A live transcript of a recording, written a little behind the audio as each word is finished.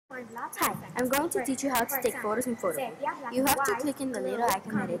Hi, I'm going to teach you how to take photos in PhotoBooth. You have to click in the little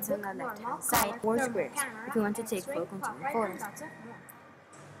icon that is on the left-hand side, or squares, if you want to take for continuing photos.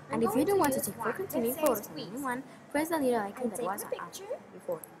 And if you don't want to take for continuing photos on anyone, press the little icon that was on up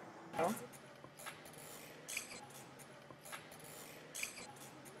before.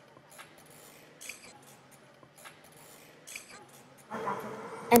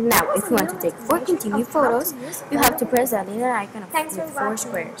 And now, if you want to take 4 continued photos, you have to press the little icon with 4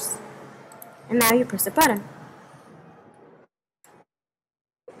 squares. And now you press the button.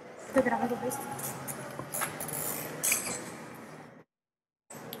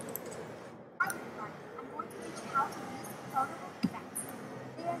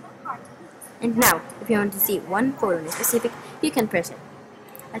 And now, if you want to see one photo in specific, you can press it,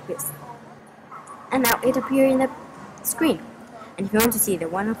 like this. And now it appears in the screen. And if you want to see the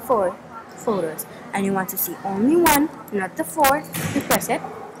 1 of 4 photos, and you want to see only one, not the 4, you press it,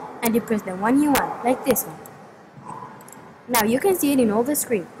 and you press the one you want, like this one. Now you can see it in all the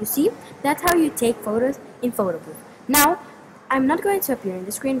screen. You see? That's how you take photos in PhotoBooth. Now, I'm not going to appear in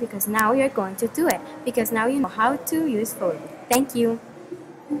the screen because now you're going to do it, because now you know how to use PhotoBooth. Thank you!